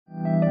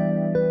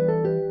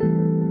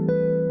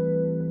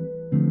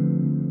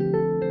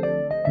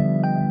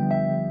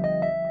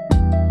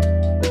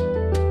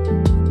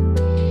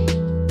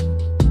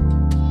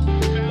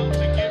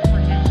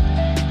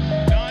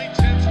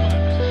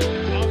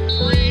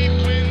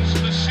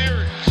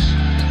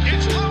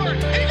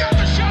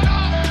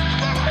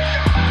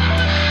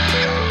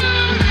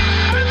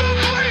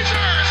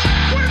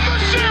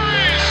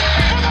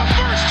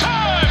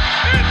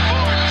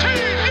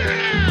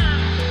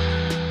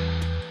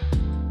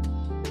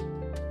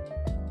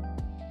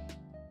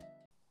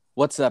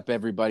What's up,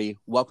 everybody?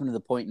 Welcome to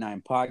the Point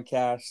Nine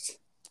podcast.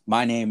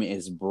 My name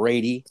is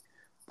Brady.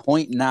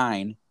 Point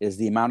nine is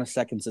the amount of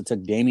seconds it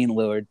took Damian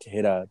Lillard to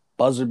hit a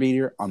buzzer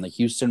beater on the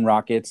Houston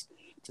Rockets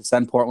to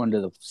send Portland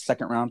to the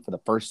second round for the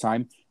first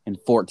time in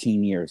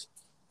 14 years.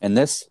 In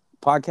this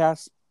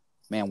podcast,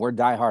 man, we're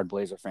diehard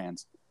Blazer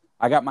fans.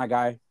 I got my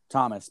guy,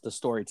 Thomas, the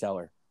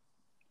storyteller.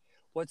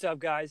 What's up,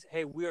 guys?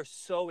 Hey, we are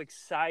so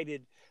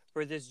excited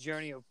for this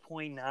journey of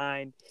Point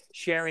Nine,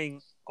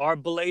 sharing our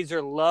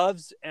Blazer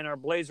loves and our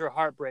Blazer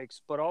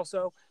heartbreaks, but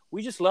also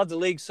we just love the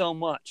league so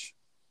much.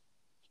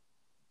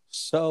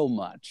 So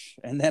much.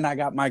 And then I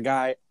got my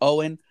guy,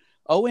 Owen.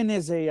 Owen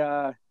is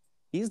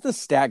he's the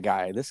stat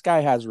guy. This guy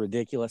has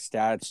ridiculous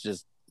stats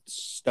just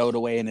stowed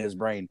away in his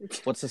brain.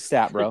 What's the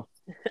stat, bro?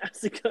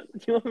 You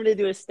want me to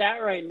do a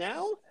stat right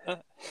now?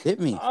 Hit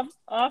me.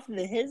 Off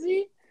the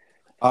hizzy?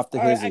 Off the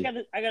hizzy.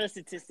 I got a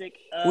statistic.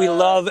 We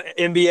love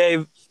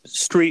NBA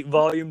Street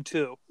Volume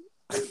 2.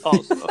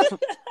 Also.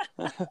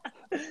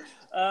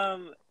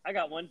 I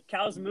got one.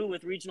 Cows moo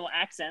with regional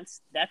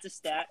accents. That's a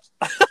stat.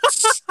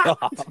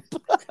 Stop.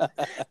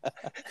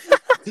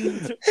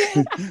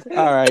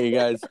 All right, you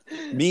guys.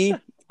 Me,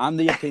 I'm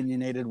the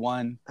opinionated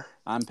one.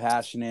 I'm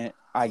passionate.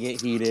 I get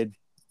heated.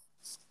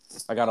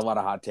 I got a lot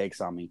of hot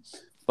takes on me.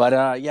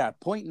 But yeah,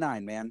 Point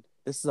Nine, man.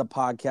 This is a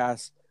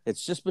podcast.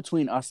 It's just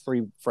between us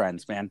three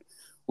friends, man.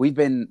 We've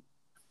been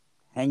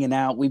hanging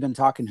out. We've been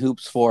talking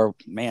hoops for,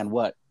 man,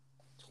 what,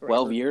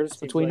 12 years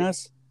between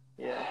us?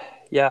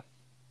 Yeah.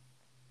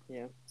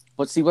 Yeah.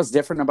 But see, what's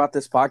different about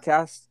this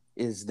podcast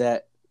is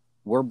that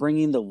we're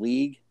bringing the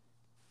league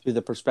through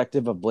the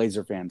perspective of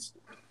Blazer fans.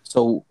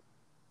 So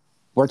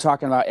we're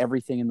talking about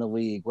everything in the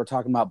league. We're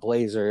talking about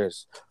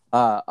Blazers,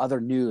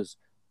 other news,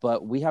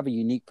 but we have a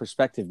unique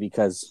perspective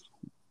because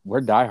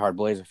we're diehard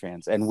Blazer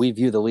fans and we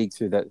view the league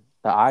through the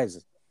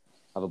eyes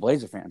of a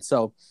Blazer fan.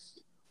 So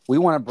we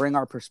want to bring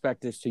our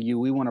perspectives to you.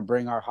 We want to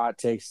bring our hot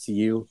takes to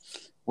you.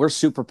 We're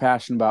super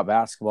passionate about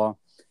basketball.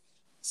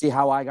 See,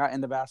 how I got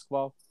into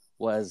basketball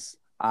was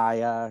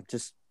I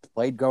just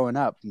played growing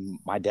up.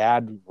 My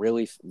dad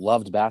really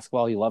loved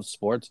basketball. He loved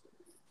sports,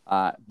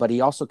 but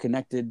he also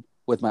connected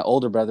with my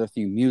older brother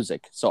through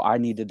music. So I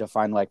needed to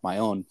find like my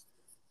own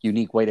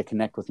unique way to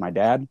connect with my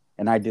dad,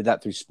 and I did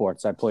that through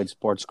sports. I played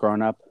sports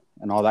growing up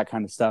and all that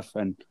kind of stuff,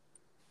 and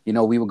you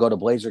know, we would go to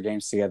Blazer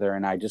games together,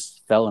 and I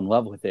just fell in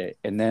love with it.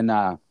 And then,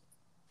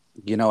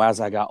 you know, as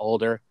I got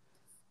older,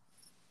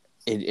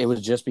 it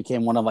was just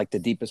became one of like the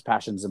deepest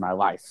passions in my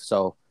life.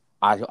 So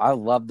I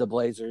love the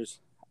Blazers.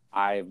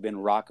 I've been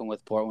rocking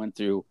with Portland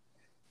through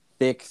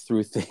thick,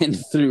 through thin,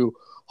 through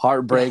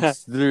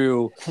heartbreaks,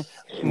 through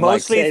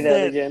Mostly Say that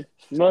thin. again.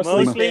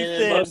 Mostly Mostly thin.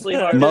 thin. Mostly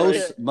hard.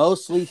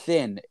 mostly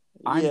thin.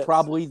 I'm Yes.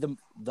 probably the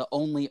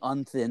only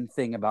unthin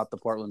thing about the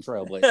Portland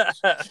Trail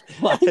Blazers.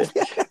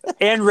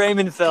 And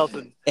Raymond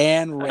Felton.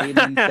 And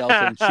Raymond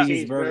Felton,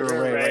 Cheeseburger Cheeseburger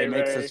Ray Ray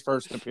makes Ray. his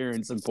first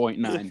appearance in Point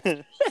Nine.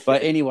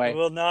 But anyway,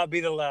 Will not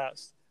be the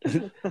last.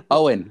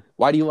 Owen,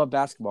 why do you love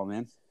basketball,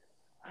 man?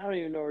 I don't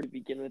even know where to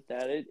begin with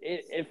that.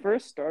 It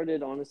first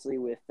started honestly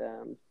with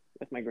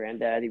my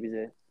granddad. He was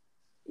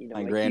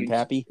My like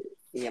grandpappy.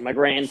 my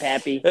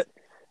grandpappy.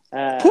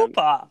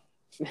 Poopa.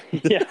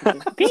 Yeah,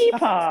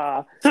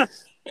 Peepaw.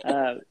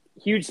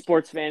 Huge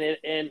sports fan,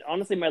 and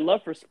honestly, my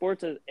love for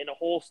sports in a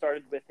whole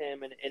started with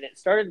him, and it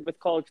started with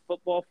college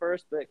football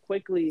first, but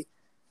quickly,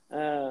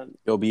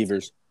 Go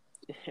Beavers.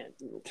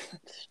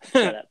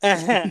 shut up.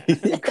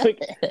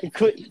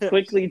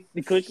 quickly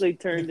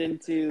turned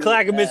into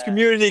Clackamas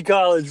Community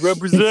College,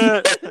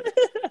 represent.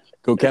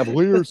 Go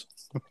Cavaliers.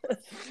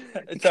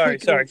 sorry,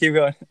 keep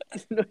going.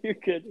 No, you're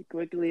good.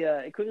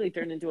 It quickly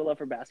turned into a love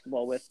for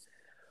basketball with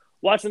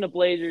watching the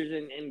Blazers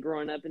and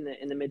growing up in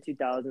the mid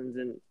 2000s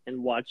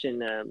and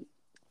watching.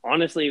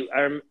 Honestly,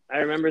 I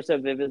remember so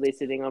vividly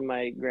sitting on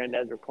my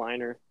granddad's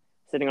recliner,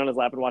 sitting on his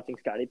lap and watching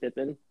Scottie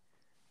Pippen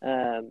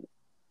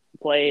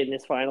play in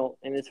his final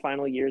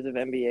years of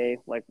NBA,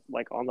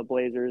 like on the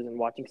Blazers, and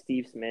watching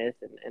Steve Smith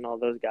and all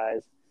those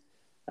guys.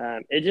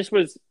 It just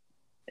was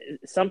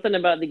something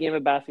about the game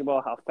of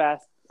basketball, how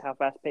fast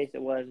paced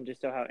it was, and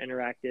just how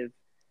interactive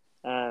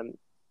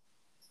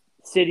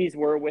cities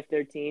were with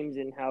their teams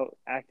and how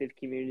active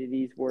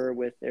communities were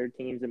with their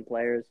teams and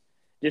players.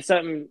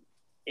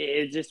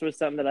 It just was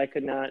something that I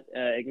could not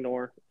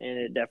ignore, and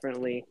it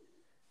definitely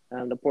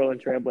the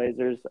Portland Trail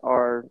Blazers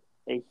are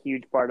a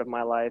huge part of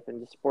my life,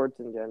 and just sports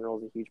in general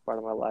is a huge part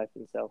of my life,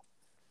 and so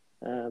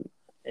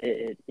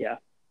yeah.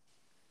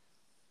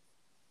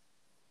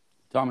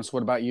 Thomas,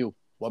 what about you?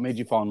 What made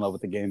you fall in love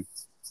with the game?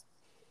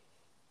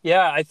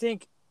 Yeah, I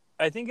think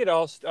it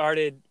all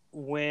started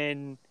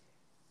when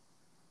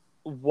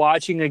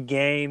watching a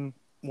game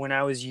when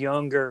I was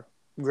younger,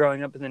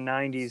 growing up in the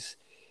 90s,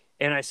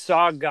 and I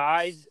saw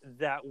guys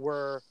that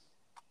were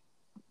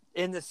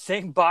in the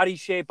same body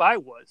shape I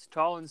was,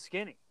 tall and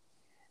skinny,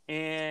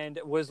 and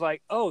was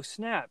like, oh,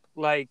 snap,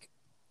 like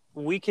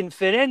we can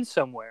fit in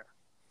somewhere.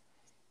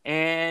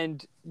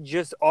 And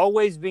just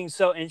always being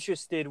so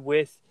interested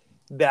with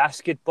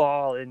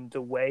basketball and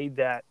the way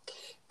that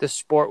the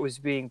sport was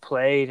being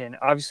played. And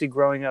obviously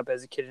growing up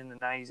as a kid in the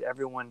 90s,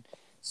 everyone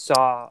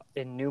saw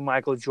and knew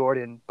Michael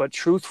Jordan. But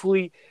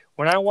truthfully,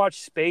 when I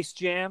watched Space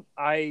Jam,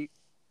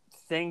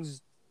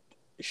 things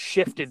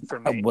shifted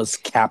for I me. was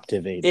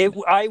captivated.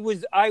 I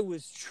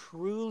was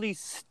truly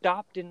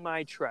stopped in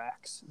my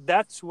tracks.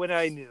 That's when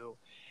I knew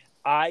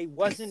I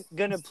wasn't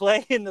gonna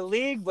play in the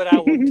league, but I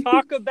will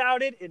talk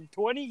about it in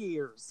 20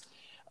 years.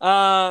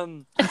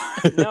 No,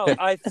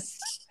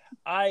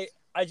 I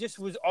just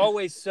was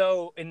always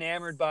so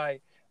enamored by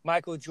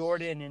Michael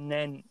Jordan, and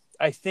then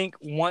I think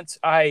once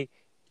I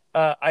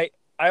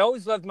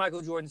always loved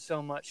Michael Jordan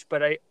so much,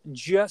 but I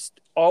just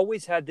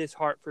always had this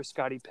heart for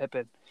Scottie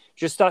Pippen.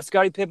 Just thought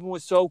Scottie Pippen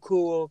was so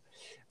cool.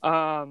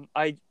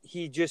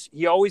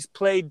 He always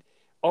played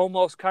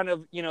almost kind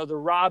of, the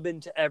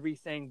Robin to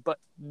everything, but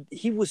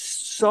he was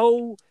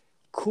so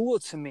cool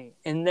to me.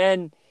 And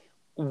then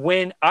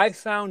when I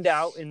found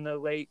out in the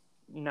late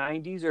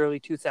 90s, early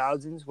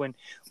 2000s, when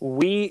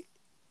we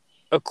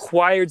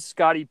acquired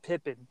Scottie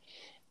Pippen,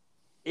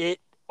 it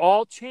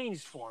all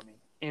changed for me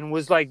and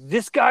was like,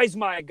 this guy's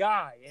my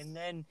guy. And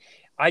then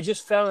I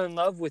just fell in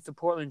love with the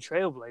Portland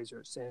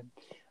Trailblazers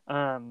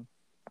and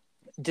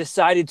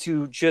decided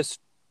to just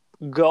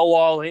go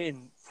all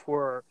in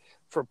for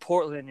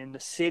Portland in the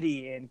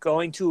city, and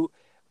going to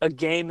a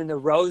game in the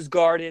Rose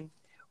Garden,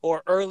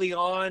 or early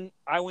on,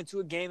 I went to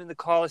a game in the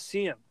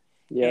Coliseum.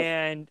 Yep.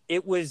 And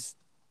it was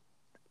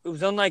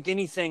unlike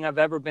anything I've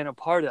ever been a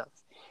part of.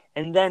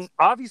 And then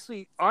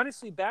honestly,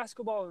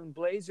 basketball and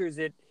Blazers,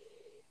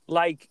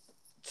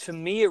 to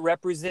me, it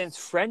represents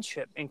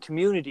friendship and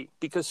community,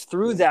 because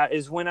through that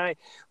is when I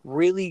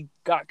really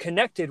got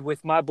connected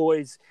with my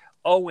boys,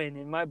 Owen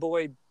and my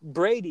boy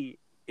Brady,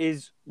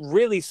 is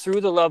really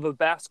through the love of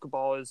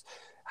basketball is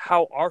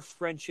how our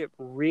friendship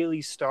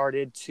really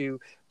started to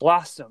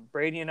blossom.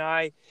 Brady and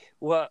I,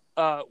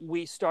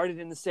 we started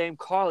in the same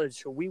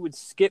college, so we would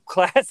skip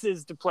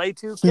classes to play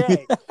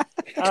 2K.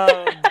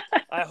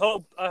 I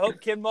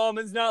hope Kim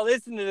Mullman's not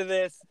listening to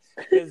this,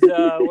 because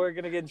we're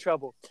gonna get in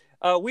trouble.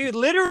 We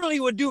literally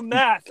would do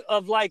math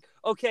of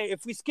okay,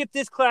 if we skip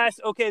this class,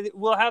 okay,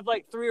 we'll have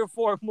 3 or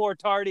 4 more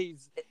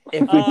tardies.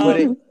 If we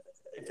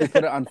put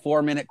it on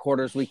 4-minute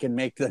quarters, we can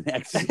make the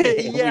next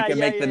game.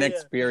 The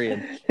next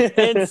period.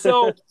 And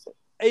so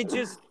it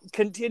just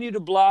continued to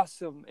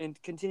blossom. And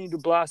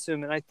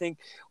I think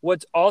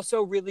what's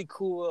also really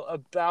cool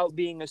about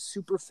being a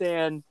super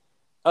fan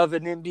of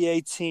an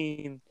NBA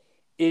team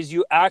is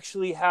you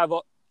actually have,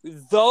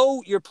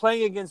 though you're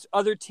playing against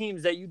other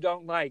teams that you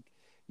don't like,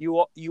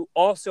 you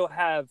also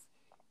have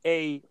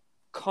a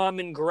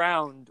common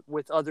ground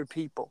with other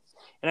people.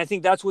 And I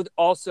think that's what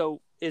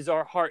also is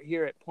our heart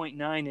here at Point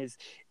Nine. Is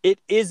it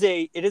is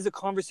a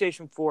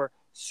conversation for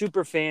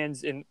super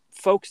fans and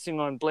focusing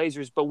on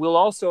Blazers, but we'll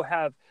also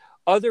have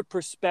other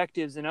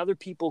perspectives and other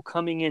people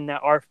coming in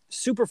that are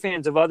super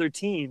fans of other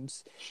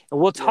teams, and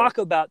we'll talk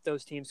about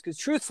those teams, because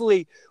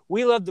truthfully,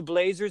 we love the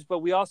Blazers, but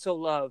we also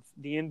love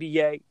the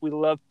NBA. We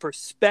love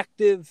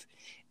perspective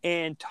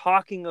and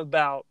talking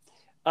about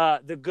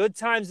the good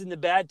times and the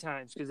bad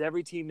times, because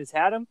every team has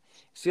had them.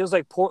 It feels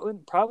like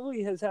Portland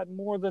probably has had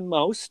more than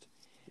most.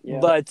 Yeah,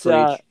 but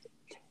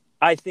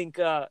I think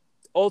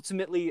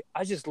ultimately,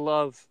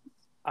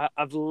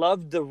 I've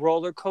loved the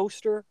roller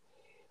coaster.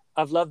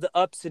 I've loved the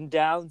ups and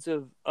downs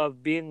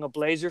of being a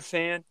Blazer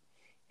fan,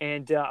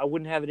 and I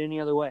wouldn't have it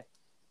any other way.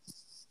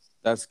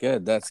 That's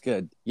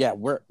good. Yeah,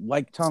 we're,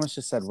 like Thomas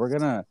just said, we're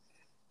gonna,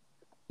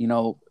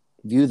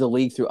 view the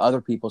league through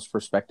other people's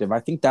perspective. I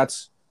think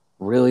that's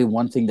really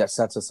one thing that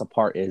sets us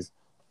apart. Is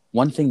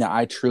one thing that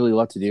I truly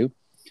love to do.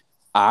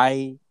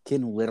 I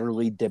can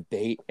literally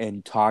debate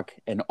and talk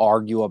and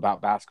argue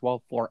about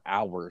basketball for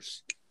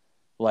hours.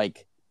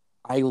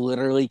 I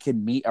literally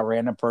can meet a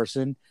random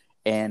person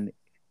and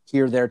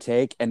hear their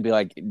take and be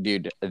like,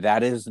 dude,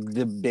 that is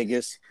the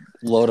biggest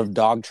load of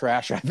dog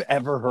trash I've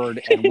ever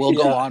heard. And we'll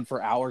go on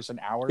for hours and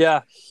hours.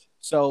 Yeah.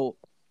 So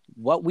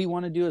what we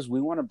want to do is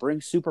we want to bring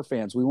super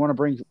fans. We want to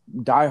bring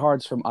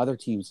diehards from other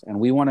teams, and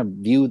we want to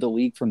view the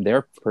league from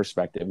their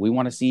perspective. We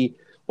want to see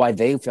why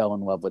they fell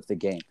in love with the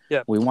game.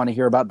 Yeah. We want to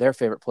hear about their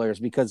favorite players,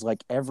 because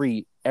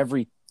every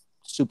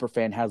super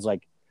fan has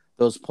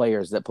those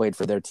players that played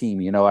for their team.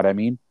 You know what I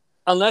mean?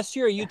 Unless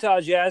you're a Utah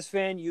Jazz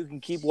fan, you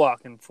can keep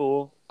walking,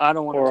 fool. I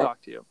don't want to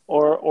talk to you.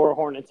 Or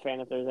Hornets fan,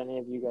 if there's any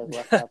of you guys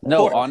left out there.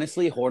 No,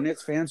 honestly,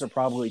 Hornets fans are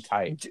probably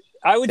tight.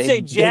 I would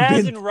say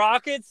Jazz and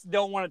Rockets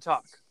don't want to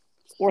talk.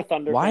 Or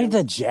Thunder. Why fans.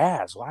 the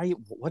Jazz? Why?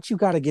 What you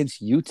got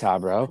against Utah,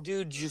 bro?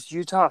 Dude, just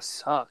Utah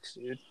sucks,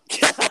 dude.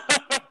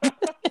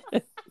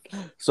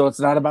 So it's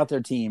not about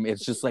their team.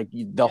 It's just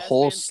the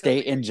whole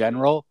state in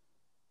general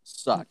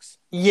sucks.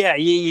 Yeah.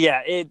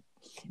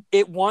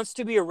 It wants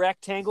to be a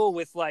rectangle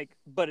with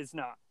but it's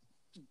not.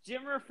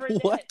 Jimmer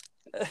Fredette. What?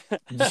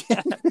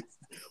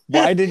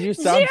 Why did you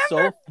sound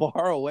so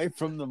far away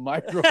from the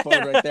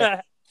microphone right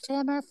there?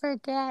 Jimmer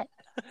Fredette.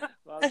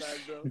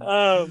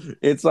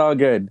 It's all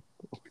good.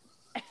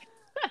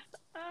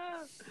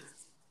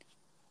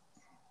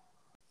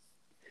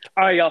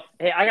 All right, y'all.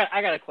 Hey,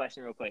 I got a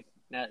question real quick.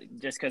 Now,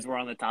 just because we're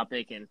on the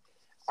topic and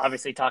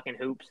obviously talking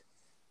hoops,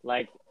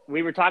 like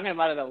we were talking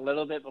about it a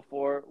little bit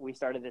before we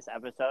started this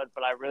episode,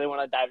 but I really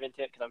want to dive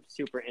into it because I'm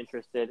super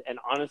interested. And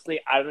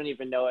honestly, I don't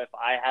even know if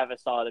I have a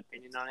solid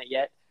opinion on it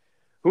yet.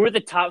 Who are the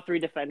top 3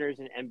 defenders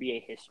in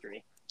NBA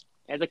history?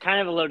 It's a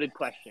kind of a loaded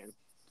question.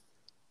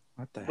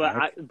 What the But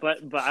heck?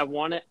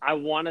 I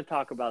want to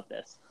talk about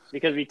this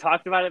because we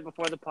talked about it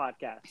before the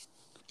podcast.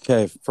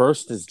 Okay,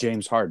 first is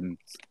James Harden.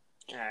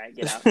 All right,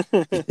 get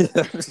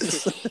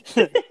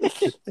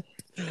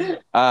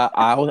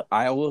out.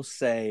 I will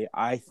say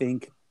I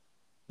think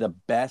the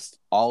best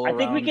all around. I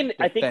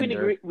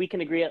think we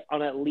can agree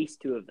on at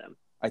least 2 of them.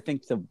 I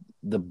think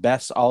the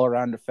best all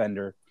around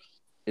defender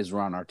is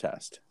Ron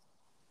Artest.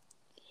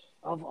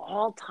 Of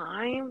all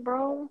time,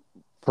 bro.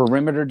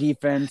 Perimeter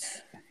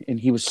defense, and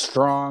he was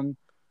strong,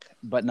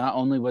 but not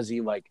only was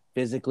he like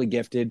physically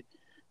gifted,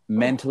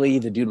 mentally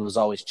the dude was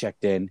always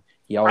checked in.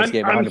 He always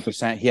gave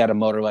 100%. He had a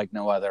motor like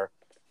no other.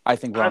 I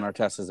think Ron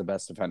Artest is the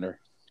best defender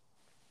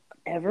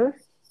ever.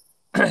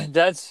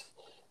 That's.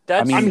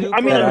 I'm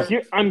here.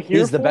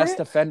 He's the for best it.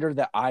 defender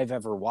that I've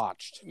ever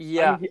watched.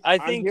 Yeah,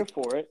 I'm here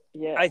for it.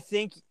 Yeah, I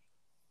think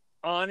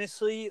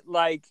honestly,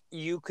 like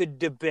you could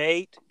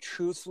debate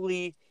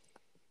truthfully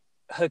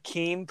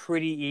Hakeem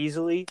pretty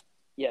easily.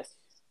 Yes.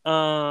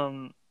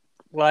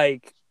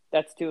 Like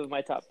that's 2 of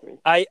my top 3.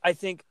 I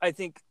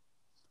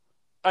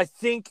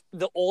think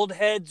the old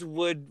heads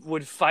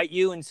would fight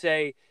you and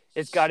say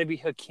it's got to be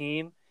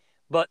Hakeem,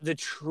 but the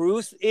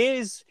truth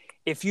is,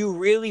 if you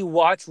really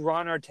watch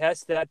Ron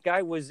Artest, that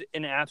guy was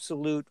an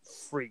absolute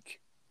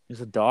freak.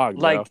 He's a dog.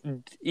 Like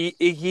bro. he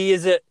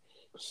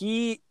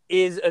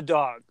is a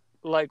dog,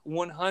 like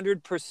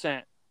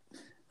 100%.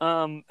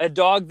 A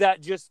dog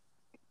that just.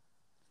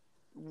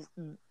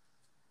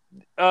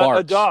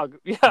 A dog.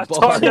 Yeah, a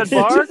dog that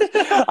barks.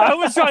 I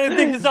was trying to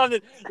think of something.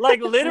 Like,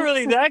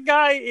 literally, that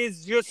guy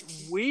is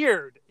just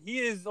weird. He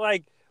is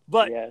like,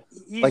 but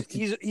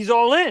he's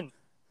all in.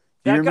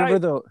 Do you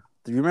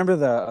remember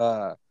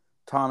the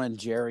Tom and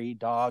Jerry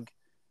dog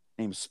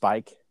named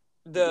Spike?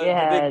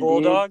 The big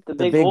bulldog? The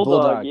big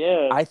bulldog,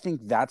 yeah. I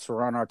think that's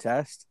Ron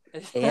Artest.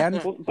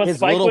 And but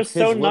Spike was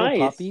so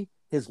nice.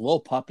 His little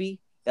puppy,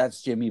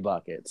 that's Jimmy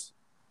Buckets.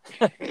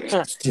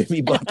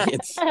 Jimmy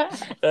Buckets.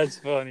 That's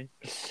funny.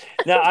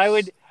 Now I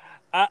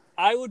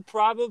would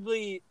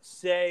probably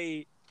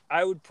say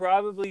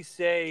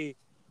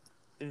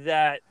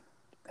that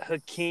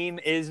Hakeem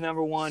is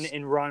number 1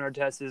 and Ron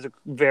Artest is a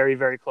very,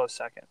 very close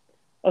second.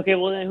 Okay,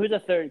 well then who's a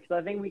third? Because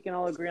I think we can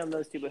all agree on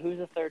those 2. But who's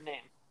the third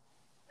name?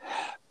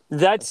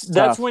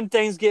 That's when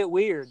things get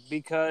weird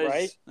because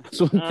right.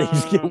 That's when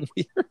things get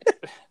weird.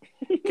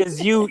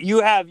 Because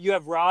you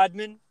have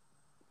Rodman.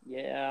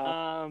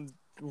 Yeah.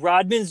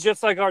 Rodman's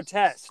just like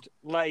Artest.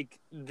 Like,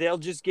 they'll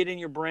just get in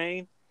your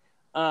brain.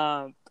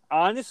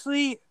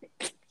 Honestly,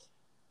 it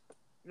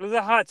was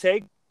a hot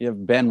take. You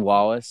have Ben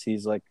Wallace.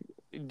 He's like,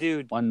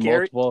 dude,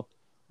 multiple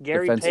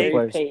Gary defensive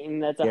players. Payton.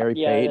 Gary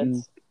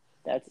Payton.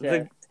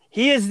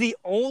 He is the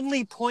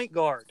only point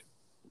guard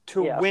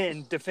to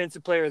win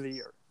Defensive Player of the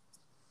Year.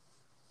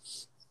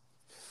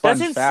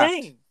 That's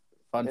insane.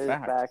 Fun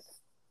fact.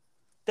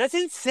 That's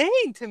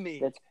insane to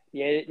me.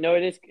 It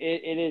is.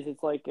 It is.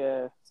 It's like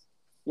I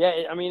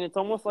mean, it's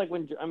almost like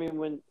when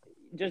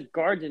just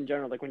guards in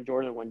general, like when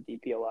Jordan won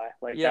DPOI,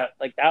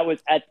 that was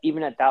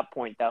even at that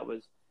point, that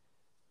was,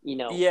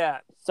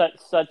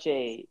 such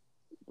a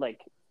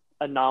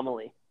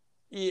anomaly.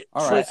 Yeah.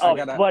 All right.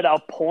 But a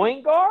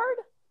point guard?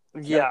 I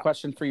got a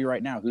question for you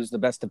right now. Who's the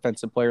best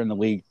defensive player in the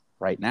league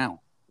right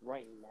now?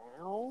 Right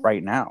now?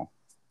 Right now.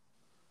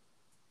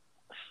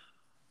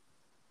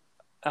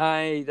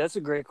 That's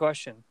a great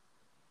question.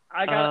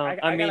 I got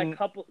a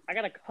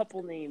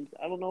couple names.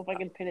 I don't know if I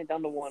can pin it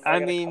down to one. I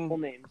got a couple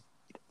names.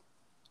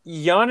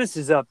 Giannis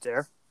is up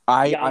there.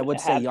 I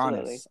would say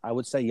Giannis. I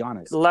would say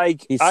Giannis.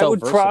 Like, he's so I would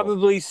versatile.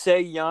 probably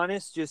say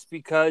Giannis just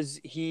because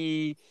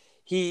he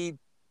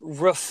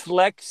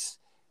reflects.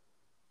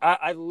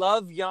 I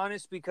love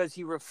Giannis because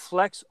he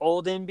reflects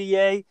old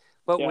NBA,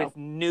 but with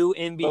new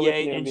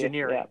NBA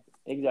engineering. Yeah,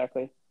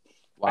 exactly.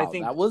 Wow, I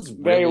think that was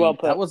very well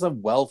put. That was a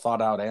well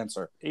thought out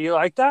answer. You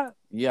like that?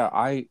 Yeah,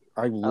 I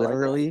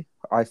literally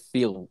I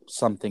feel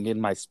something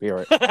in my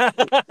spirit.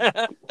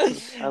 I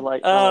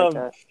like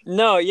that.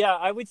 No, yeah,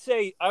 I would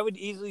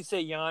easily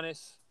say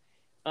Giannis.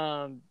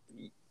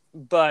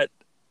 But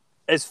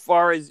as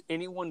far as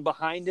anyone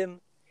behind him,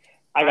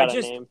 I got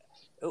a name.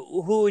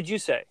 Who would you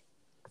say?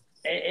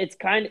 It's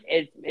kind of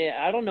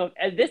I don't know.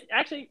 This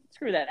actually,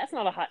 screw that.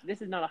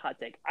 This is not a hot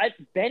take.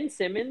 Ben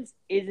Simmons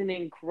is an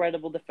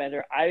incredible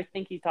defender. I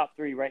think he's top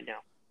 3 right now.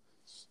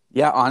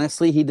 Yeah,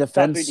 honestly, he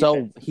defends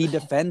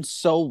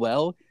so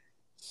well.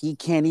 He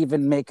can't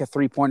even make a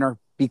 3-pointer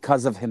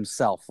because of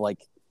himself.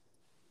 Like,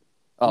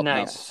 oh,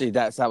 nice. No. See,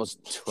 that was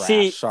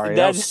trash. Sorry,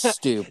 that was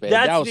stupid.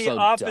 That's that was the so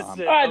opposite. dumb.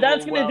 All right,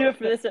 that's gonna do it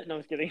for this. No,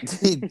 I'm just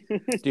kidding.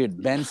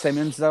 Dude, Ben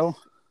Simmons though,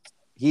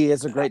 he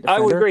is a great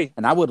defender. I would agree,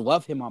 and I would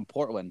love him on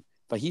Portland.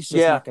 but he's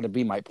just not going to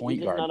be my He's point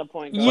just guard. not a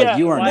point guard. Like,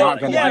 you are not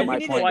going to yeah, be my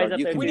we point guard.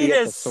 You to- can we be need at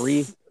to the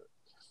 3.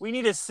 We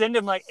need to send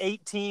him like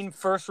 18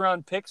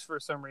 first-round picks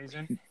for some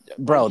reason.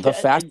 Bro, the Yeah,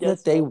 fact I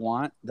guess that they so.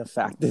 want, the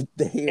fact that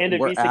they And a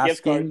were Visa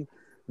gift card. asking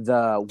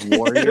the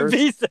Warriors,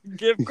 Visa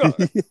gift card.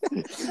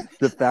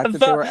 the fact that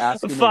they were A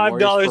asking the $5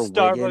 Warriors for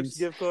Starbucks Wiggins,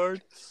 gift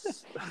card.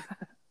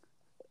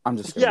 I'm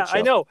just gonna Yeah, I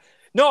chill. know.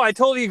 No, I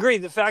totally agree.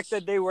 The fact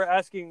that they were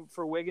asking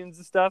for Wiggins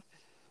and stuff,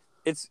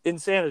 it's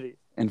insanity.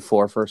 And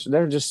 4 first,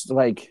 they're just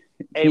like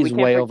Hey, we he's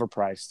can't way for-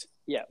 overpriced.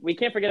 Yeah, we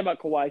can't forget about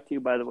Kawhi too.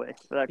 By the way,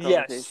 for that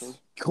Yes. conversation.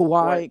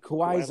 Kawhi's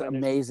Kawhi Leonard.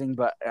 amazing,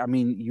 but I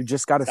mean, you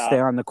just got to Stop. stay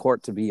on the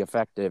court to be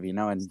effective, you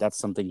know, and that's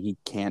something he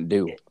can't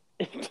do.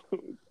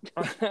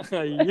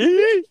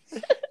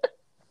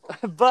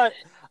 But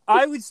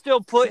I would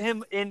still put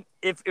him in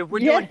if we're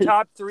doing Yes.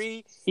 top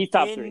 3 He's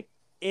top in, 3.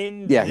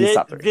 in Yeah, he's thi-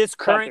 top 3. this Top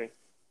current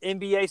 3.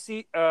 NBA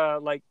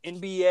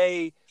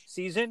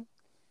season.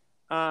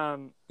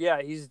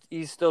 Yeah,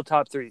 he's still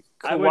top 3.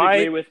 I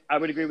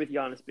would agree with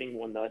Giannis being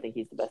 1 though. I think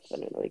he's the best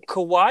defender in the league.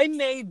 Kawhi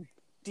made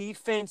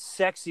defense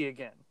sexy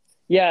again.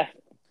 Yeah,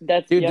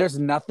 that's Dude, yeah. there's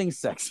nothing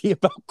sexy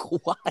about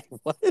Kawhi.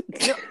 What?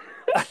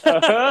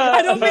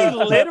 I don't mean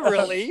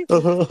literally.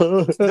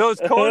 Those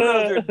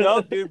cornrows are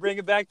dope, dude. Bring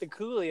it back to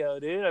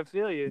Coolio, dude. I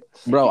feel you.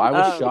 Bro, I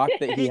was shocked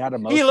that he had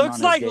emotion. He on looks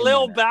his like game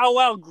Lil winner. Bow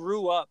Wow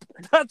grew up.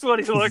 That's what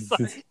he looks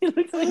like. He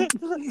looks like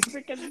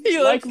freaking. He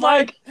looks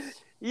like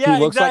yeah,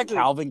 he looks exactly.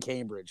 like Calvin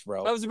Cambridge,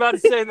 bro. I was about to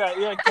say that.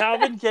 Yeah,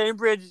 Calvin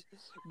Cambridge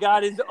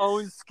got his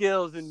own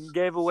skills and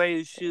gave away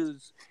his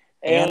shoes.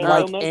 And I like,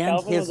 don't know, and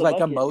Calvin his was a like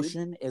bucket, dude.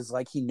 emotion is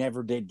like he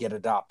never did get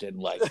adopted.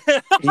 Like,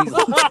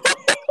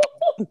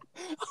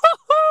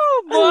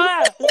 Oh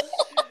boy!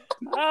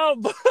 Oh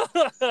boy!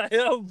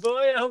 Oh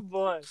boy! Oh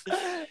boy!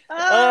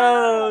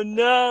 Oh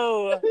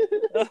no!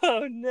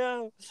 Oh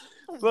no!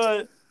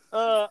 But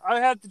I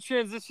have to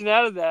transition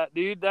out of that,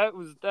 dude.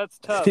 That's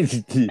tough.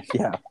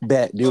 yeah,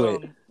 bet do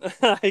it.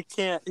 I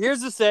can't.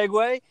 Here's the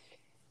segue.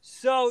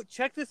 So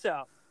check this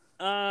out.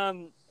 How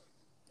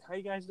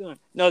you guys doing?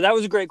 No, that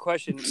was a great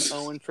question,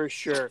 Owen, for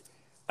sure.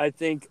 I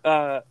think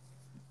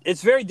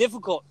it's very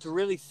difficult to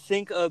really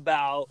think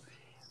about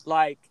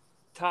like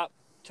top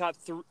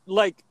three.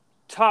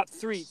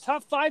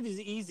 Top 5 is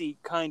easy,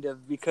 kind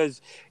of, because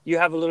you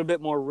have a little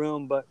bit more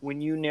room. But when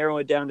you narrow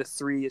it down to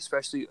 3,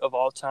 especially of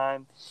all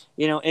time,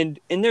 you know, and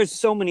there's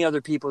so many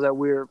other people that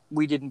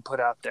we didn't put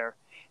out there.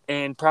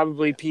 And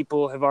probably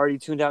people have already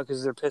tuned out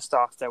because they're pissed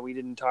off that we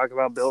didn't talk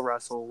about Bill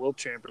Russell, Wilt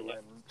Chamberlain.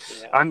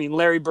 Yeah. I mean,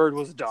 Larry Bird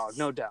was a dog,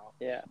 no doubt.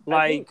 Yeah.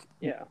 Like,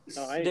 No,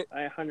 I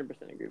 100%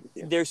 agree with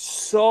you. there's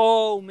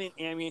so many.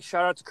 I mean,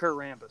 shout out to Kurt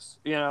Rambis.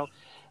 You know,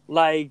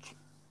 like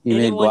He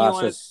made anyone you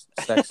glasses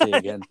sexy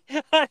again.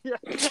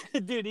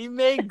 dude, he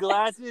made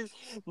glasses,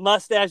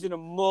 mustache, and a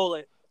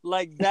mullet.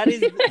 Like that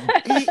is,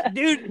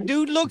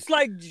 dude looks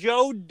like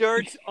Joe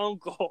Dirt's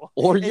uncle.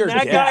 Or And your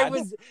that dad. guy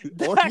was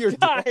Or that your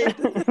guy.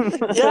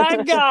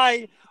 That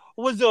guy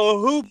was a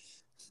hoop,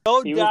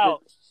 no He was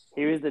doubt.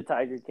 He was the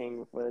Tiger King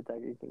before the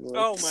Tiger King was.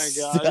 Oh my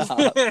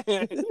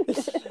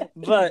god!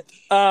 But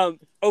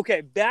okay,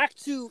 back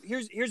to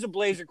here's a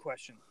Blazer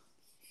question.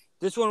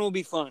 This one will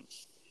be fun.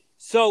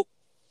 So,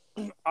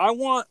 I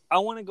want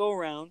to go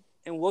around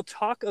and we'll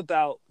talk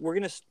about we're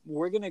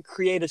gonna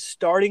create a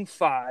starting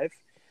 5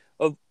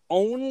 of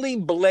only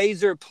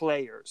Blazer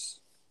players.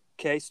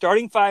 Okay,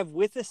 starting 5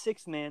 with a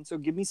 6th man. So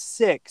give me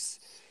 6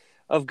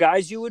 of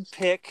guys you would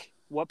pick,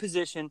 what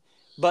position,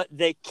 but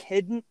they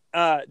can't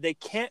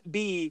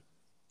be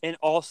an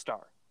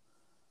all-star.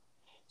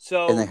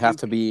 So And they have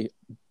to be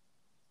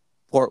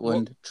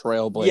Portland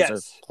Trailblazer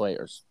Yes.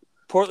 players.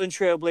 Portland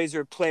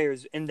Trailblazer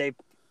players, and they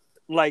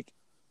like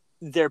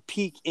their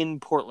peak in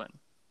Portland.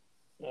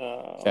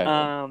 Okay.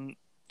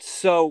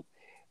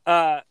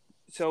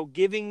 So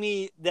giving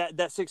me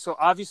that 6. So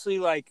obviously,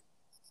 like,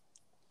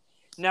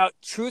 now,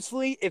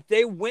 truthfully, if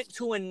they went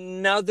to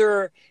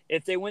another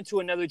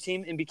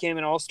team and became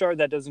an all-star,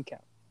 that doesn't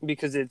count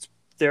because it's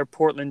their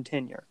Portland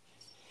tenure.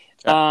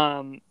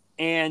 Okay.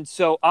 And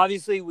so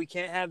obviously we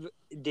can't have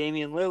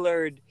Damian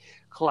Lillard,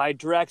 Clyde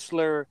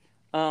Drexler,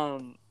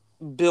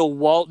 Bill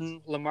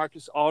Walton,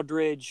 LaMarcus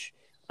Aldridge,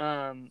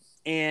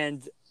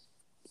 and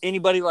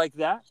anybody like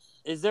that.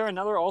 Is there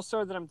another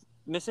all-star that I'm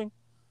missing?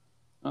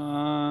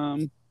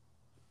 I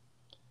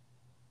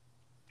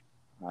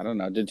don't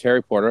know. Did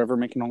Terry Porter ever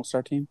make an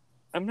all-star team?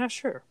 I'm not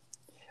sure.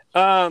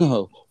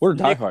 Oh, we're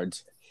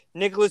diehards.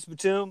 Nicholas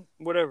Batum,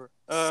 whatever.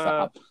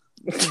 Stop.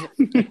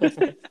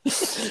 Okay,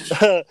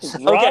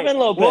 Robin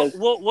Lopez.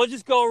 we'll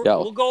just go.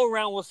 Yo. We'll go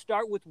around. We'll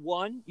start with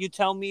 1. You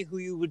tell me who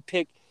you would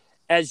pick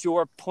as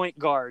your point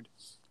guard.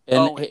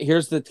 And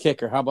here's the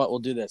kicker. How about we'll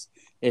do this?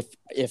 If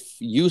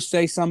you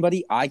say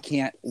somebody,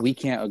 we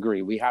can't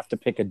agree. We have to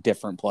pick a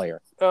different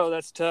player. Oh,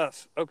 that's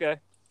tough. Okay.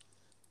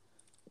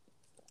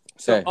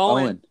 So Okay,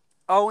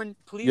 Owen,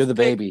 please. you're the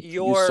pick baby.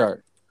 You You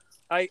start.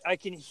 I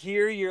can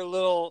hear your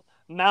little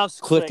mouse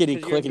Clickety,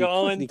 click 'cause you're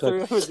clickety, going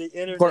clickety, through the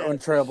internet. Portland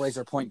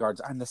Trailblazer point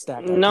guards. I'm the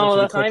stat guy. No,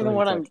 Clickety, that's not even clickety,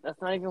 what click. I'm.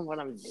 That's not even what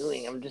I'm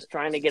doing. I'm just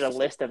trying to get a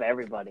list of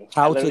everybody. I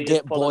How to literally get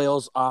just pulled up-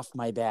 boils off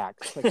my back.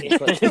 Clickety,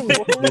 clickety.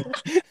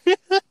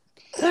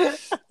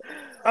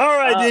 All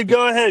right, dude,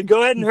 go ahead.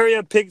 Go ahead and hurry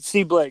up. Pick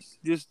Steve Blake.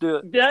 Just do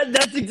it.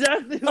 That's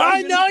exactly. What I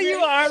I'm know gonna you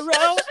say. are,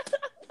 bro.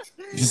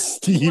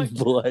 Steve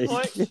Blake.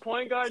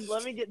 Point guard.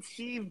 Let me get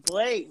Steve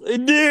Blake.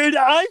 Dude,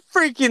 I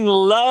freaking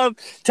love.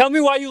 Tell me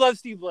why you love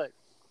Steve Blake.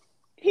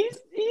 He's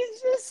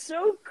just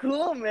so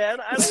cool, man.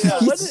 I don't know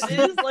what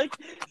it is. Like,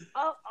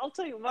 I'll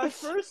tell you, my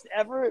first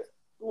ever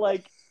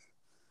like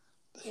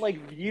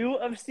view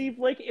of Steve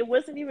Blake, it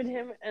wasn't even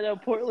him in a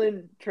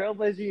Portland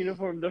Trailblazer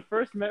uniform.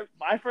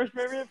 My first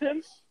memory of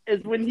him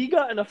is when he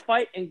got in a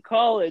fight in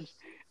college,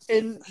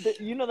 and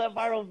you know that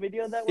viral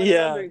video that went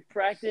around during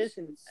practice,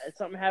 and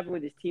something happened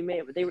with his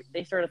teammate, but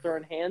they started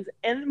throwing hands,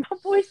 and my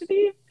boy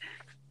Steve.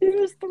 He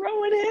was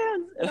throwing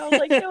hands, and I was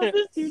like, "Yo,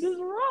 this dude is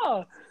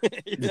raw."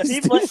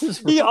 Steve Blake,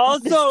 he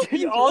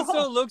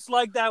also looks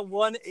like that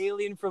one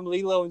alien from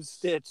Lilo and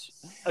Stitch,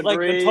 like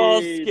the tall,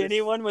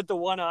 skinny one with the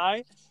one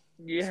eye.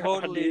 Yeah,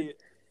 Totally. Dude.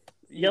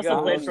 He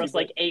also played for us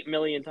like 8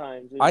 million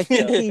times. I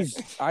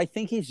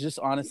think he's just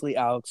honestly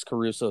Alex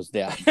Caruso's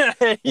dad.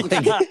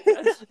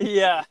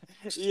 yeah.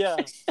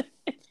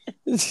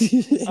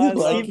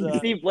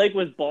 Steve Blake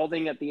was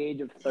balding at the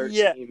age of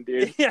 13,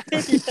 dude. Yeah.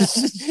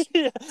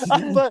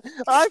 But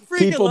I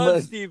freaking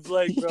love Steve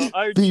Blake,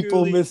 bro.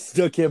 People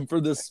mistook him for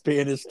the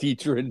Spanish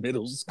teacher in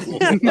middle school.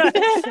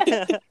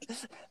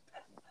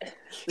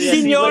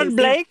 Senor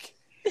Blake?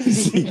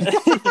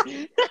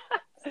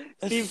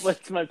 Steve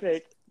Blake's my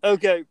pick.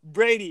 Okay,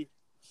 Brady,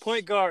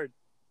 point guard.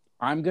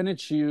 I'm going to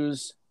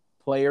choose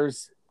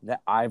players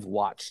that I've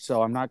watched.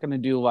 So I'm not going to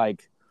do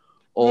like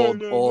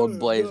old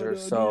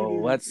Blazers. So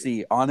let's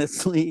see.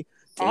 Honestly,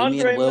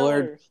 Damian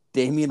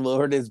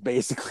Lillard is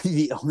basically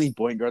the only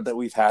point guard that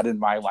we've had in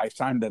my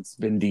lifetime that's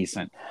been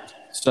decent.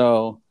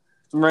 So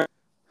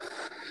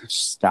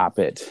stop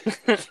it.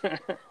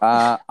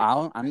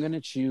 I'm going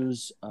to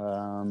choose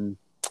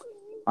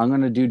I'm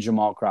going to do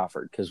Jamal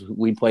Crawford because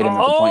we played him at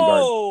the point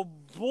guard. Oh,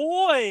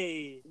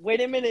 boy.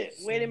 Wait a minute.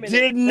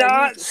 Did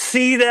not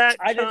see that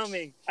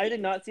coming. I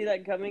did not see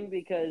that coming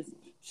because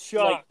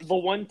the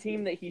one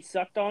team that he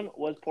sucked on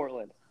was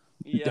Portland.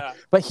 Yeah.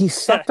 But he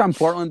sucked on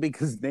Portland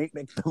because Nate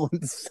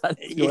McMillan said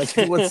he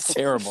was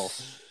terrible.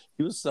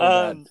 He was so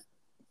bad.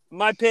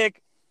 My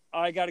pick,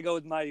 I got to go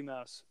with Mighty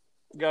Mouse.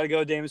 Got to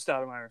go Damon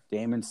Stoudemire.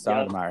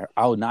 Yeah.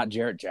 Oh, not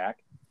Jarrett Jack?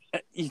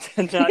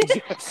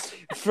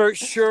 For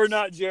sure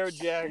not Jared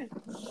Jack.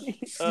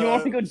 You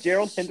want to go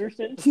Gerald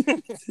Henderson?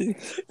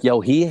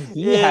 Yo, he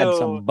had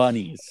some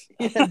bunnies.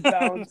 He had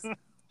bounce.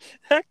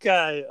 That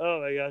guy,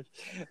 oh my gosh.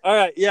 All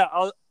right, yeah,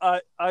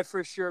 I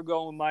for sure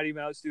go with Mighty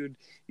Mouse, dude.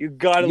 You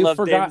gotta love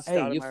Damon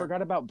Stoudemire. Hey, you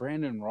forgot about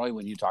Brandon Roy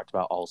when you talked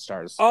about All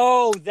Stars.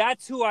 Oh,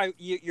 that's who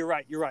you're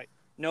right.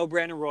 No,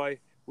 Brandon Roy.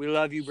 We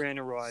love you,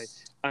 Brandon Roy.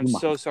 I'm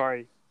so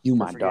sorry. You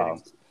my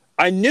dog.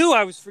 I knew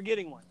I was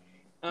forgetting one.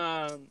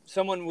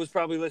 Someone was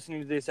probably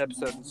listening to this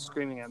episode and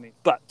screaming at me.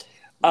 But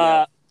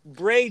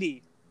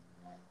Brady,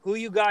 who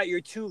you got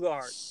your two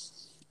guard?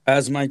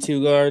 As my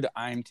two guard,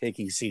 I'm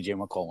taking CJ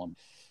McCollum.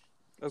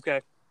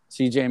 Okay.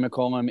 CJ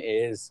McCollum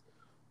is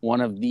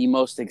one of the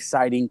most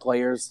exciting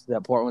players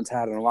that Portland's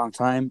had in a long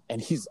time,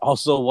 and he's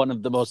also one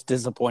of the most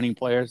disappointing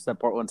players that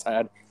Portland's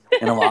had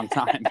in a long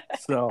time.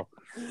 So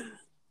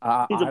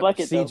he's a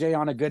bucket. CJ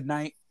on a good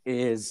night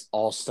is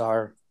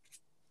all-star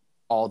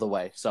all the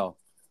way. So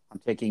I'm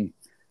taking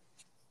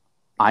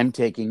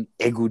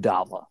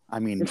Iguodala. I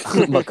mean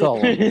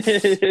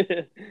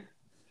McCollum.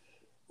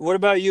 What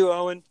about you,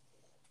 Owen?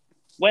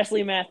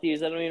 Wesley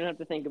Matthews. I don't even have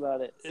to think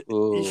about it.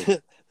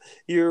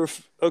 You're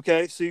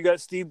okay. So you got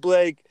Steve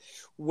Blake,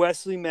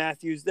 Wesley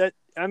Matthews.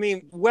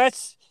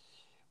 Wes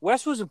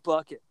was a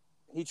bucket.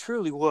 He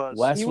truly was.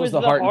 He was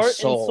the heart and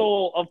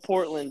soul of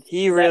Portland.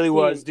 He really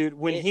was, dude.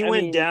 When he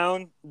went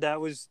down,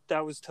 that was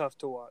tough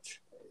to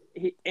watch.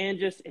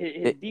 His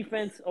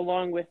defense,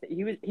 along with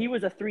he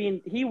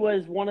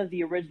was one of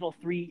the original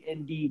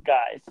 3-and-D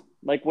guys.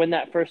 Like when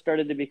that first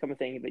started to become a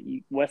thing, but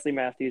Wesley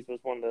Matthews was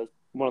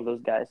one of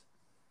those guys.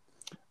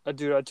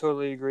 Dude, I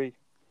totally agree.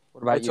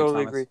 What about you,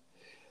 totally Thomas? agree.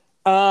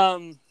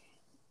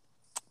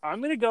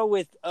 I'm gonna go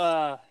with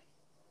the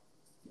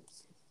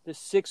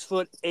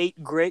 6'8"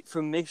 great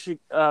from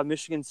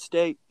Michigan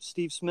State,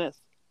 Steve Smith.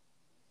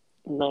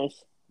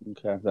 Nice.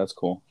 Okay, that's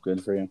cool.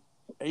 Good for you.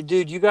 Hey,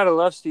 dude, you gotta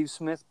love Steve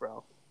Smith,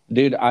 bro.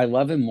 Dude, I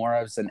love him more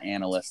as an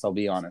analyst. I'll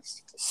be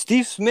honest.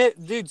 Steve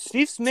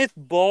Smith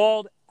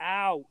balled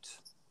out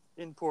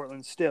in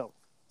Portland still.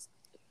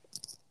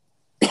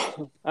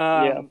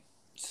 Yeah.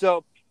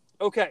 So,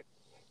 okay.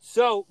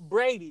 So,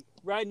 Brady,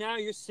 right now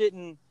you're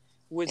sitting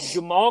with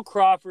Jamal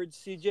Crawford,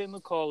 CJ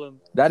McCollum.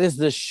 That is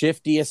the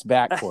shiftiest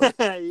backcourt.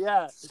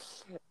 Yeah.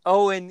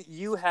 Owen,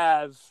 you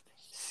have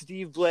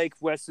Steve Blake,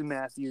 Wesley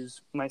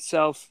Matthews,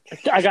 myself.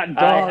 I got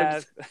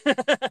dogs.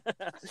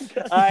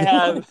 I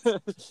have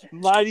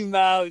Mighty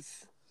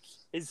Mouse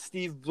is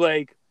Steve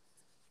Blake.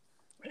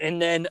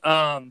 And then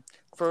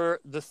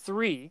For the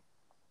 3,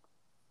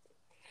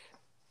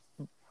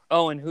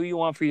 Owen, who you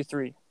want for your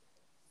 3?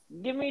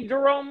 Give me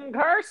Jerome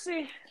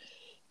Kersey.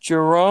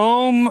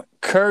 Jerome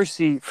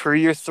Kersey for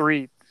your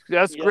 3.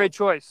 That's a Yep. great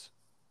choice.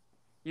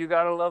 You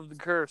gotta love the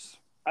curse.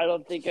 I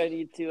don't think I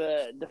need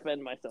to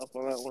defend myself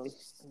on that one.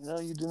 No,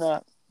 you do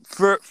not.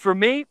 For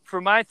me,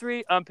 for my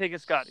 3, I'm picking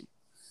Scotty.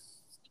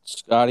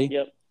 Scotty,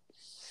 Yep.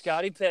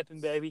 Scotty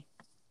Pippen, baby.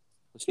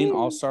 was he an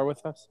all-star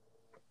with us?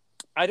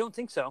 I don't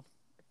think so.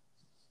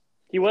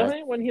 He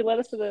wasn't when he led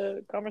us to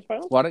the conference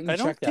finals? Why don't you I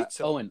don't check think that?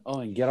 so.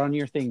 Owen, get on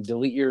your thing.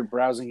 Delete your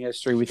browsing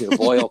history with your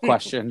loyal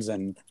questions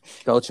and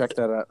go check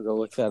that out. Go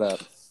look that up.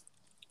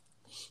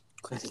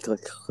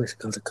 Click.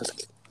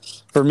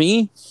 For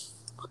me,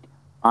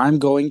 I'm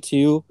going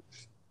to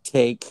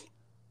take.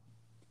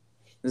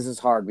 This is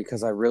hard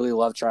because I really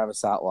love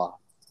Travis Outlaw.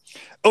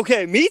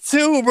 Okay, me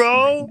too,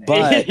 bro.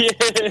 But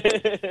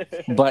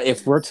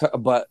if we're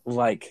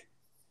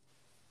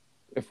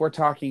if we're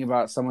talking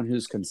about someone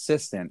who's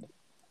consistent,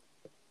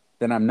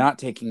 then I'm not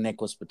taking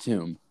Nicholas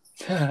Batum.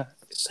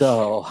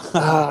 So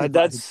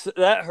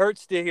that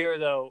hurts to hear,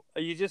 though.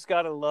 You just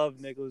gotta love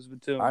Nicholas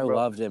Batum. I bro.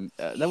 loved him.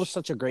 That was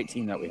such a great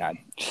team that we had.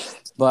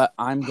 But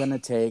I'm gonna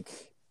take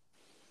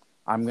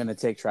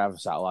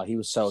Travis Outlaw. He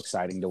was so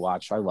exciting to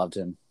watch. I loved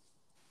him.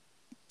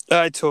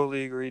 I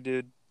totally agree,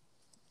 dude.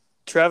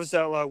 Travis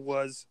Outlaw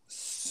was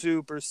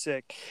super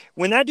sick.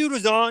 When that dude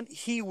was on,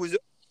 he was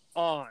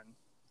on.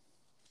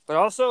 But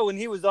also, when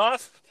he was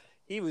off,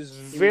 he was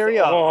very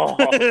off.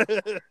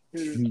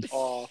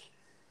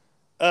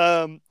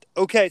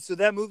 Okay, so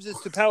that moves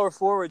us to power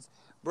forwards.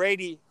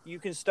 Brady, you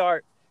can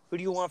start. Who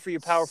do you want for your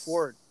power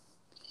forward?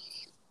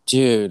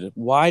 Dude,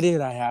 why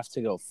did I have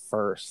to go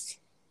first?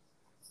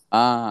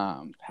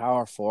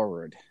 Power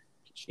forward.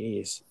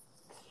 Jeez.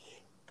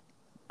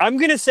 I'm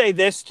going to say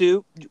this,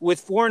 too. With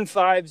 4 and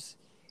 5s,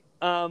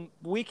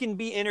 we can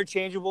be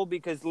interchangeable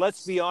because,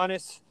 let's be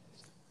honest,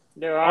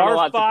 there are a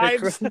lot to pick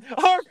from.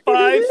 our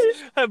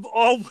 5s have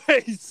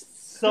always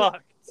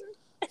sucked.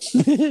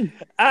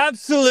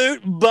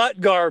 Absolute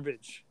butt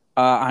garbage.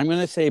 I'm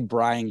gonna say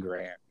Brian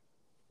Grant.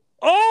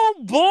 Oh,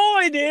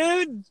 boy,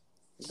 dude.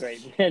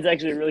 Great. It's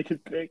actually a really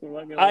good pick. I'm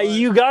not gonna lie.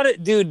 You got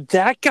it, dude.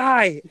 That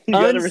guy, You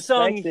gotta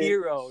unsung respect it.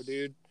 hero,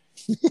 dude.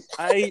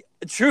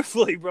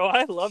 Truthfully, bro,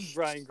 I love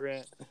Brian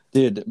Grant.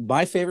 Dude,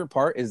 my favorite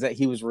part is that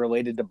he was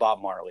related to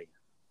Bob Marley.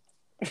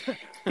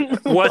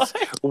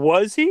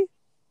 Was he?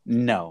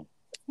 No.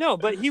 No,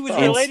 but he was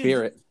In related.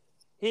 spirit.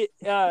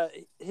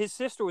 His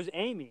sister was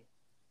Amy.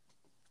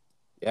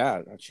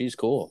 Yeah, she's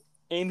cool.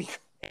 Amy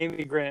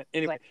Grant.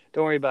 Anyway,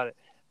 don't worry about it.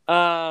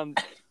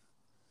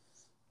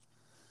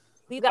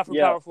 Who you got for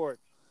power forward?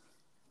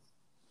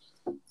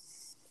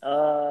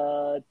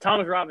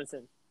 Thomas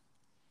Robinson.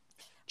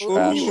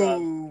 Trash.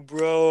 Ooh,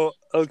 bro.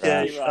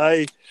 Okay,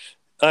 T-Rob.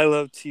 I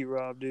love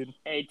T-Rob, dude.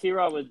 Hey,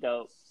 T-Rob was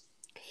dope.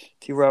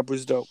 T-Rob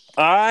was dope.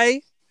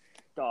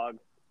 Dog.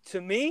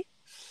 To me,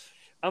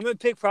 I'm gonna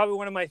pick probably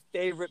one of my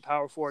favorite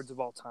power forwards of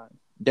all time.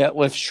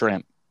 Detlef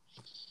Shrimp.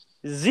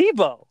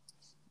 Zebo.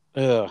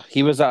 Ugh,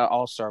 he was an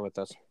all-star with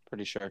us,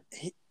 pretty sure.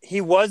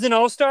 He was an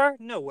all-star?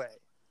 No way.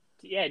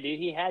 Yeah, dude,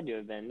 he had to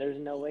have been. There's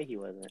no way he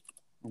wasn't.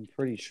 I'm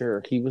pretty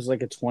sure. He was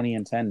like a 20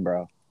 and 10,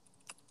 bro.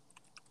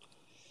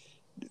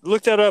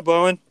 Look that up,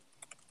 Owen.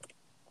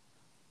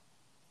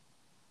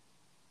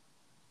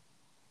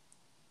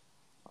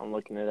 I'm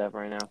looking it up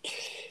right now.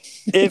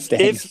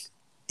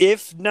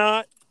 If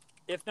not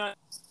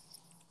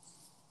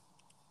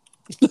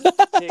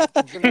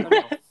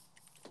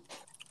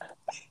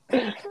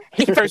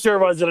he for sure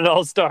wasn't an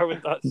all-star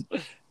with us.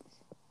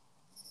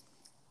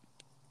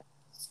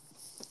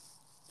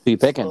 Who you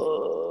picking?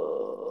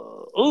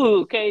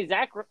 Okay.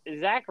 Zach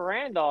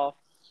Randolph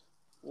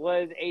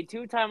was a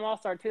 2-time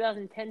All-Star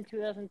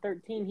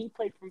 2010-2013. He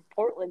played from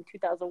Portland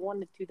 2001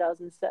 to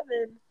 2007.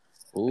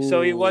 Ooh.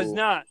 So he was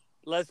not.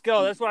 Let's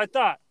go. That's what I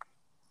thought.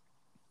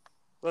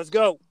 Let's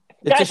go.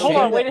 It's Guys, a hold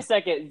shame on. that- Wait a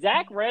second.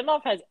 Zach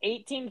Randolph has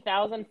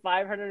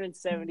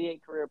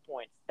 18,578 career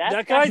points. That's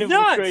That guy's kind of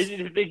nuts. crazy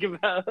to think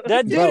about.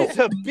 That dude Bro. is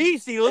a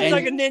beast. He looks And-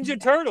 like a Ninja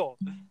Turtle.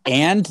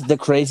 And the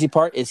crazy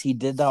part is he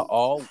did that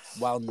all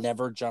while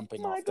never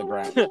jumping off the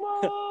ground.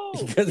 Michelangelo!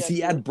 Because he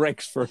had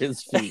bricks for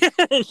his feet.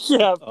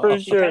 Yeah, for Oh.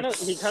 sure.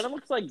 He kind of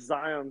looks like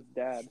Zion's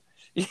dad.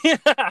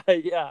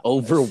 Yeah.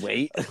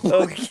 Overweight.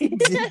 Okay.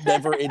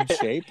 Never in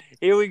shape.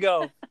 Here we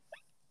go.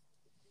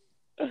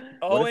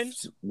 Owen,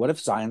 What if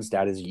Zion's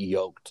dad is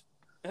yoked?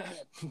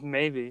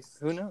 maybe.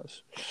 Who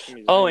knows?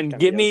 Owen,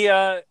 give me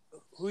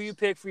who you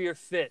pick for your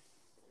fifth.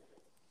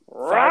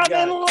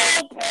 Robin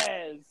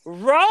Lopez.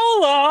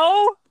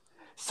 Rolo,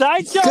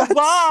 Sideshow That's-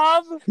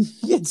 Bob.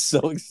 He gets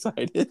so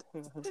excited.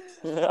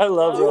 I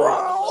love Rolo,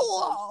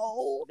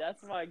 Rolo.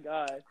 That's my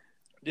guy.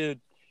 dude.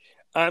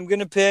 I'm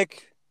gonna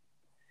pick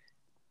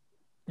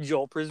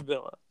Joel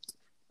Prisbilla.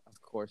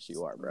 Of course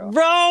you are, bro.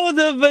 Bro,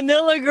 the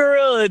Vanilla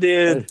Gorilla,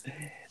 dude.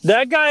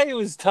 That guy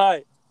was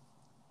tight.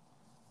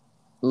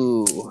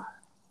 Ooh.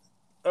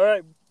 All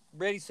right,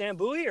 Brady Sam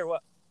Bowie or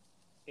what?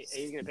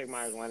 He's gonna pick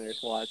Myers Leonard.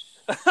 Watch.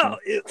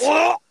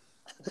 Whoa!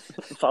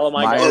 Follow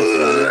my Myers guy.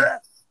 Leonard.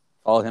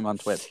 Follow him on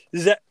Twitter.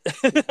 Is that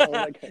Oh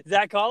my God.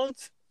 Zach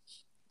Collins?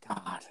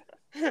 God.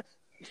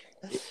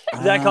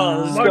 Zach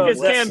Collins. Let's go. Marcus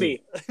Let's-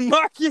 Camby.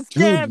 Marcus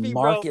Dude, Camby,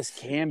 bro. Marcus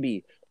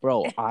Camby.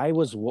 Bro,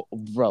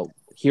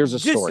 here's a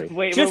Just- story.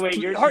 Wait. Just-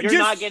 You're just-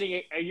 not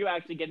getting. Are you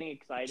actually getting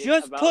excited?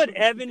 Just about put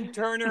Evan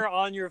Turner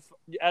on your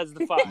as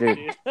the 5, Dude.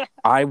 dude.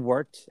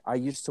 I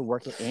used to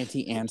work at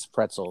Auntie Anne's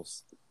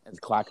Pretzels at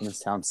Clackamas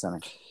Town Center.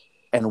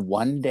 And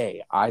one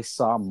day I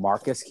saw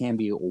Marcus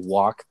Camby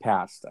walk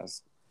past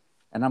us.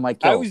 And I'm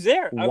like, yo, I was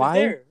there. I was why-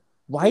 there.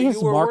 why you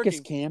is were Marcus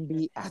working.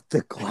 Camby at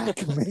the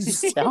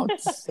Clackamas Town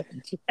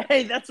Center?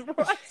 Hey, that's where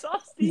I saw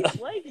Steve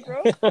Blake,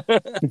 bro.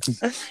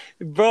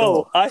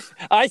 Bro,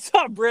 I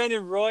saw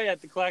Brandon Roy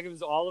at the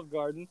Clackamas Olive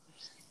Garden.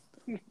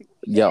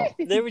 Yo,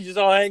 They were just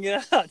all hanging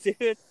out,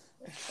 dude.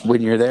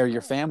 when you're there,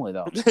 your family,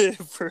 though.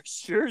 For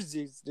sure,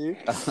 dude. Okay,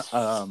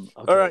 All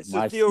right,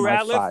 so Theo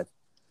Ratliff? 5.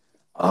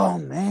 Oh,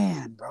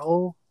 man,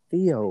 bro.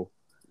 Theo.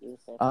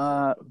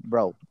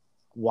 Bro,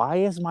 why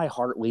is my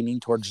heart leaning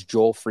towards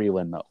Joel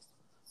Freeland, though?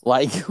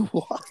 Like,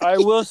 why? I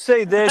will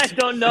say I this.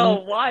 don't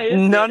know why. Is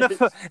None it?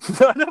 of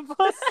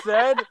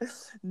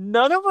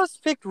us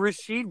picked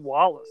Rasheed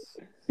Wallace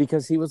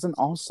Because he was an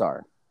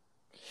all-star.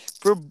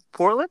 for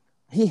Portland.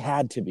 He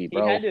had to be, He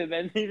bro. had to have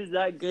been. He was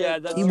that good. Yeah,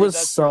 that's He true, was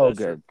that's so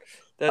true, good.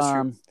 That's true.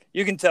 Um,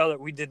 You can tell that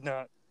we did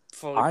not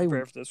fully I-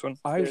 prepare for this one.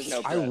 There's no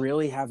I prep.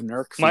 really have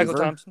Nurk fever. Michael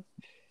Thompson,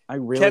 I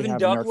really Kevin have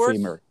Duckworth? Nurk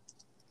fever.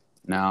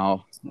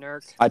 No,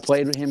 Nurk. I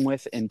played with him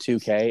in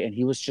 2K, and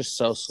he was just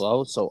so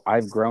slow. So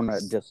I've grown a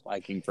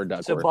disliking for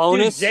Duckworth. Dude,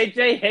 Sabonis.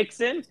 J.J.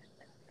 Hickson.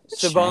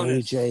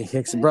 Sabonis. JJ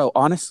Hickson, bro.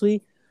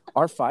 Honestly,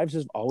 our 5s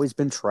have always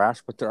been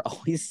trash, but they're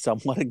always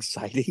somewhat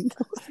exciting.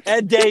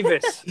 Ed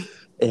Davis.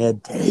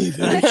 Ed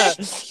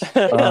Davis.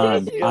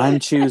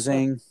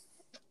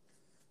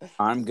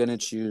 I'm gonna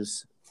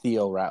choose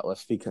Theo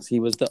Ratliff because he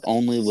was the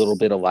only little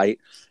bit of light.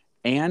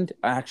 And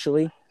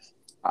actually,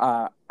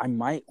 I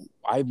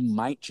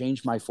might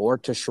change my 4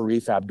 to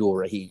Sharif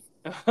Abdul-Rahim.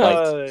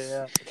 Oh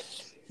yeah.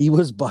 He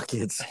was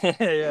buckets.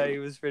 Yeah, he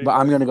was pretty But good.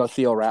 I'm gonna go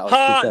Theo Ratliff.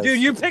 Ha, because, dude,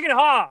 you're picking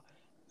Ha.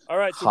 All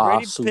right, so Ha,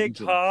 Brady sweet picked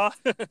dream. Ha.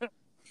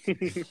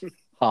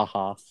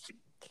 haha.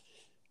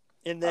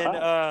 And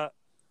then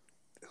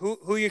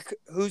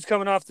who's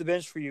coming off the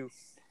bench for you,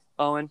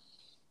 Owen?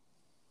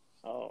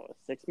 Oh,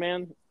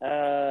 6-man.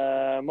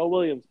 Mo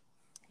Williams.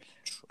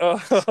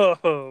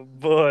 Oh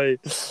boy.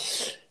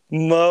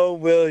 Mo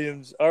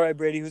Williams. All right,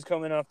 Brady, who's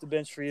coming off the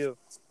bench for you?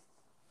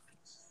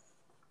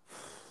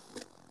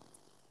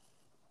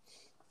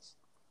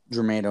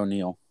 Jermaine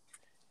O'Neal.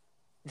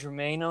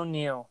 Jermaine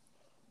O'Neal.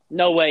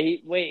 No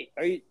way. Wait.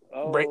 Are you?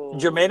 Oh.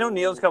 Jermaine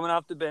O'Neal's coming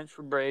off the bench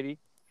for Brady.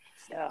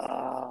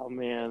 Oh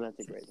man, that's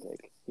a great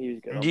pick. He was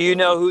good. Do you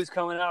know who's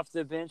coming off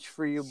the bench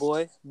for you,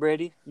 boy,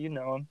 Brady? You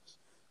know him.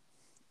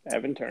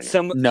 Evan Turner.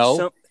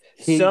 No.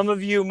 Some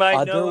of you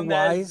might know him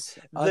as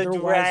Otherwise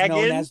Dragon.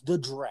 known as the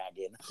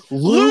Dragon.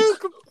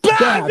 Luke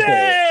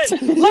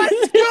Babbitt.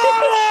 Let's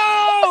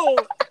go!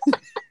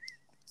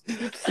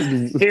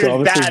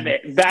 Here's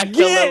Babbitt. Back to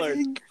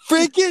Lillard.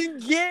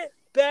 Freaking get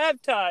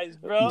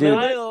baptized, bro. Dude,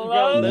 I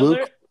love Bro,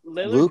 Luke-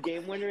 Lillard's Luke-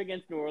 game winner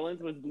against New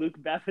Orleans was Luke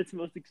Babbitt's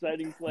most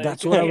exciting play.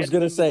 That's what I was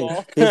gonna say.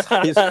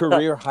 His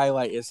career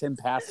highlight is him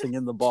passing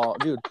in the ball,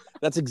 dude.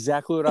 That's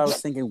exactly what I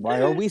was thinking. Why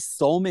are we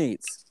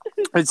soulmates,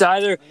 It's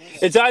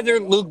either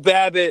Luke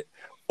Babbitt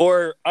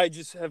or I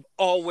just have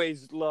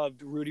always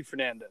loved Rudy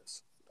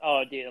Fernandez.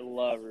 Oh, dude, I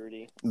love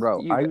Rudy.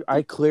 bro?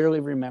 I clearly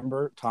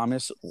remember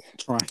Thomas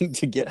trying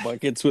to get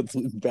buckets with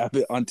Luke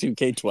Babbitt on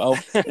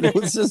 2K12, and it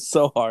was just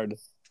so hard.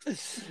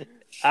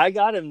 I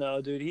got him though,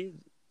 dude.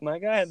 My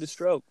guy had the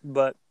stroke,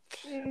 but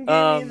Give me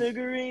the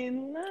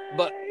green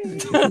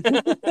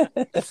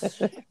light.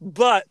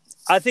 but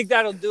I think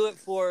that'll do it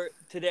for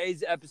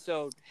today's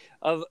episode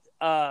of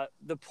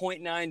the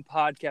Point 9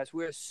 podcast.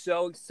 We're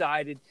so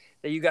excited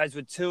that you guys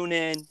would tune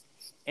in,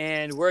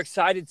 and we're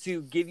excited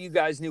to give you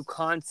guys new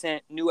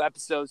content, new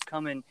episodes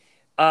coming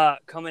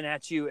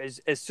at you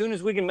as soon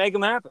as we can make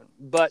them happen.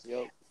 But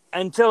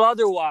until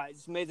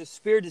otherwise, may the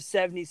spirit of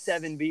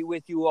 77 be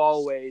with you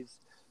always.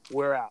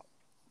 We're out.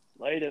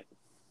 Later.